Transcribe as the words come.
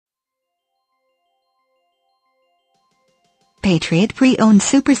Patriot Pre-Owned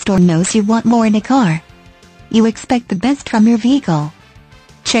Superstore knows you want more in a car. You expect the best from your vehicle.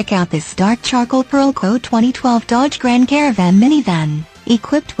 Check out this dark charcoal pearl coat 2012 Dodge Grand Caravan minivan,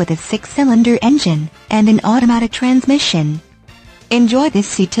 equipped with a 6-cylinder engine and an automatic transmission. Enjoy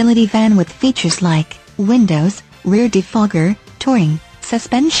this utility van with features like windows, rear defogger, touring,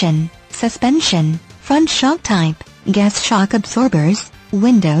 suspension, front shock type, gas shock absorbers,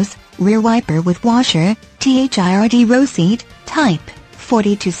 windows, rear wiper with washer, THIRD row seat, type,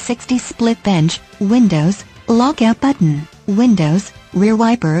 40 to 60 split bench, windows, lockout button, windows, rear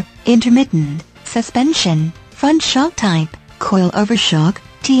wiper, intermittent, suspension, front shock type, coil overshock,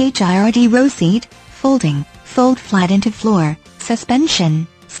 THIRD row seat, folding, fold flat into floor, suspension,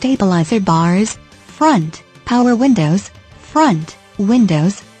 stabilizer bars, front, power windows, front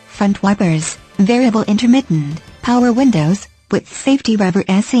wipers, variable intermittent, power windows, with safety rubber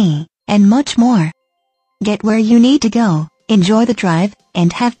SE, and much more. Get where you need to go, enjoy the drive,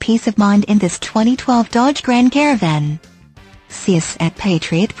 and have peace of mind in this 2012 Dodge Grand Caravan. See us at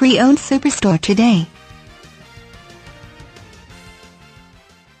Patriot Pre-Owned Superstore today.